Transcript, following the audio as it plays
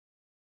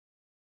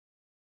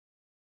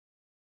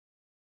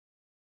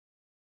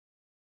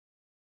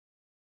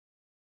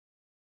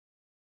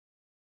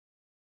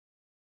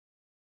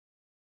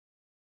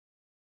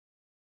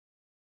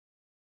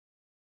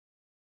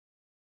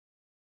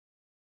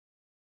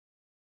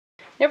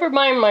Never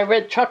mind my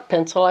red chalk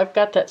pencil, I've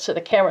got that so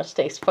the camera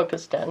stays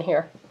focused down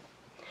here.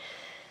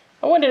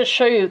 I wanted to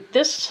show you,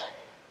 this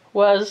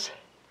was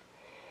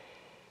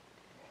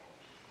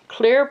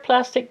clear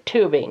plastic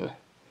tubing.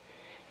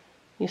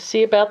 You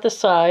see about the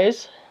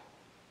size.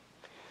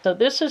 So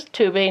this is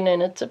tubing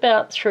and it's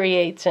about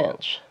 3/8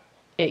 inch.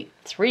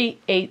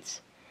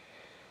 3/8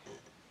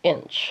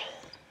 inch.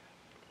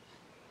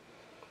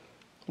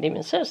 It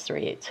even says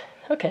 3/8.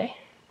 Okay.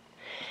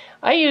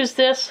 I use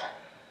this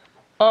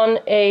on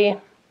a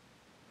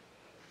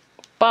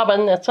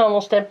bobbin that's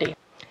almost empty.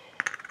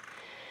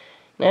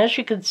 Now, as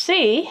you can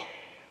see,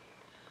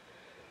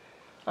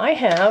 I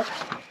have,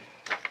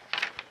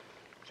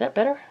 is that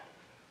better?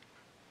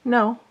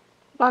 No,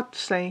 about the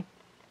same.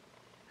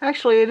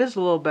 Actually, it is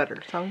a little better.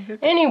 So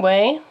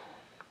anyway,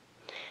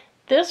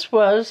 this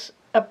was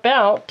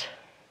about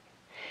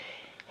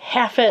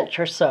 1/2 inch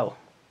or so.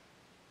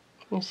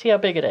 You see how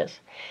big it is.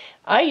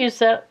 I use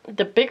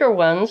the bigger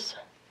ones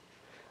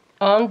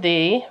on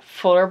the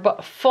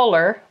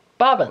fuller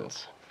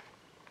bobbins.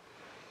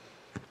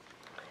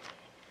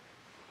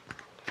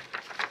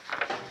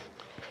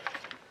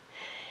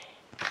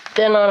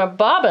 Then on a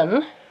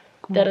bobbin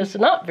that is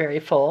not very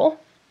full.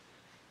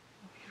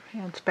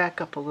 Your hands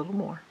back up a little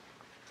more.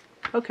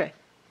 Okay.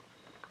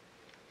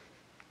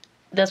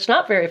 That's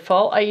not very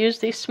full. I use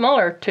these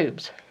smaller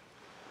tubes.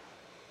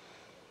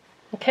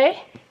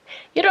 Okay?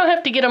 You don't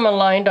have to get them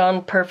aligned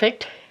on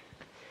perfect.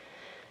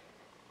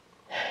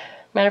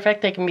 Matter of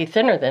fact, they can be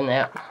thinner than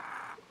that.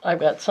 I've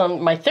got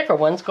some, my thicker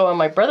ones go on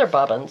my brother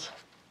bobbins.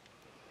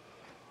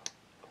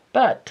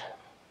 But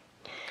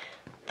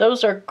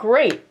those are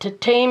great to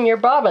tame your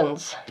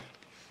bobbins.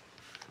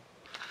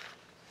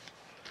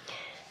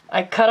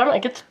 I cut them, I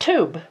get the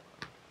tube.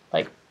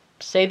 Like,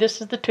 say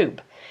this is the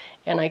tube.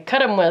 And I cut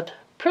them with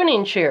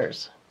pruning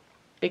shears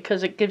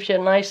because it gives you a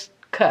nice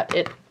cut.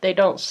 They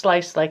don't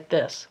slice like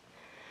this.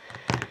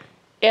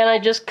 And I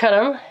just cut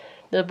them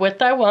the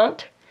width I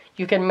want.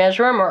 You can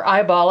measure them or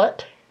eyeball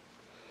it.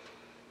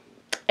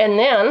 And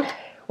then,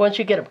 once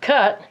you get them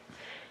cut,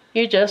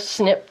 you just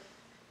snip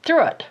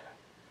through it.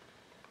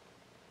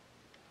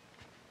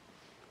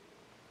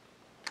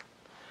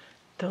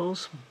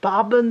 Those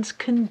bobbins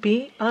can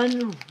be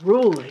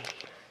unruly.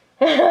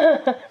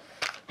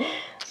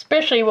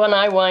 Especially when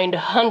I wind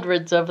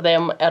hundreds of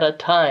them at a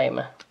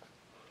time.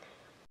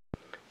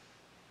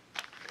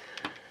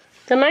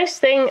 The nice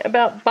thing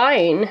about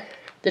buying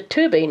the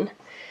tubing,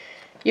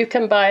 you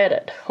can buy it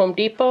at Home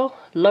Depot,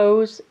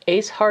 Lowe's,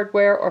 Ace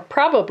Hardware, or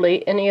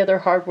probably any other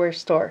hardware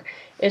store.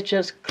 It's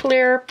just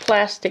clear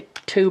plastic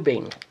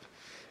tubing.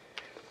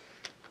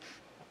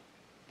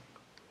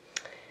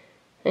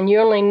 And you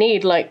only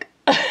need like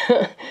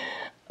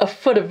a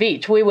foot of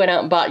each. We went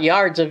out and bought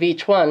yards of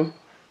each one.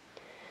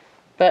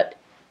 But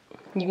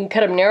you can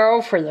cut them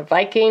narrow for the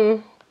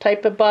Viking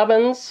type of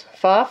bobbins,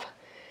 FOF.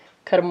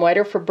 Cut them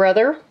wider for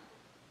brother.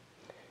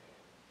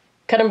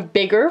 Cut them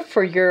bigger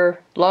for your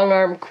long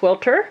arm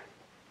quilter.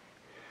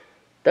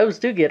 Those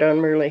do get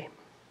unruly.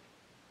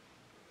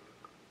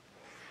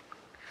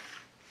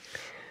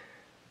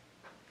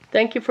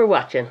 Thank you for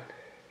watching.